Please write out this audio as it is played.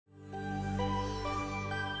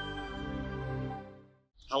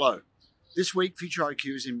Hello. This week, Future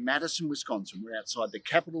IQ is in Madison, Wisconsin. We're outside the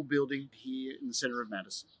Capitol building here in the center of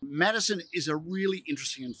Madison. Madison is a really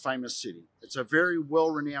interesting and famous city. It's a very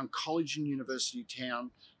well-renowned college and university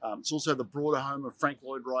town. It's also the broader home of Frank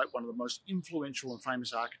Lloyd Wright, one of the most influential and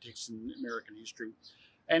famous architects in American history.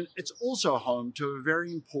 And it's also home to a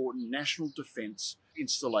very important national defense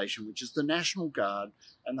installation, which is the National Guard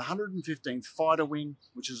and the 115th Fighter Wing,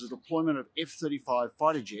 which is a deployment of F-35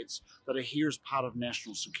 fighter jets that are here as part of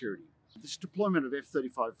national security. This deployment of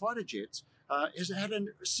F-35 fighter jets has had a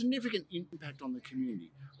significant impact on the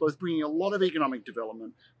community, both bringing a lot of economic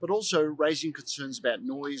development, but also raising concerns about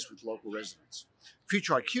noise with local residents.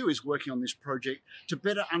 Future IQ is working on this project to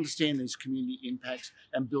better understand these community impacts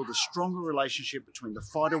and build a stronger relationship between the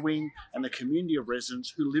fighter wing and the community of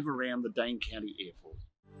residents who live around the Dane County Airport.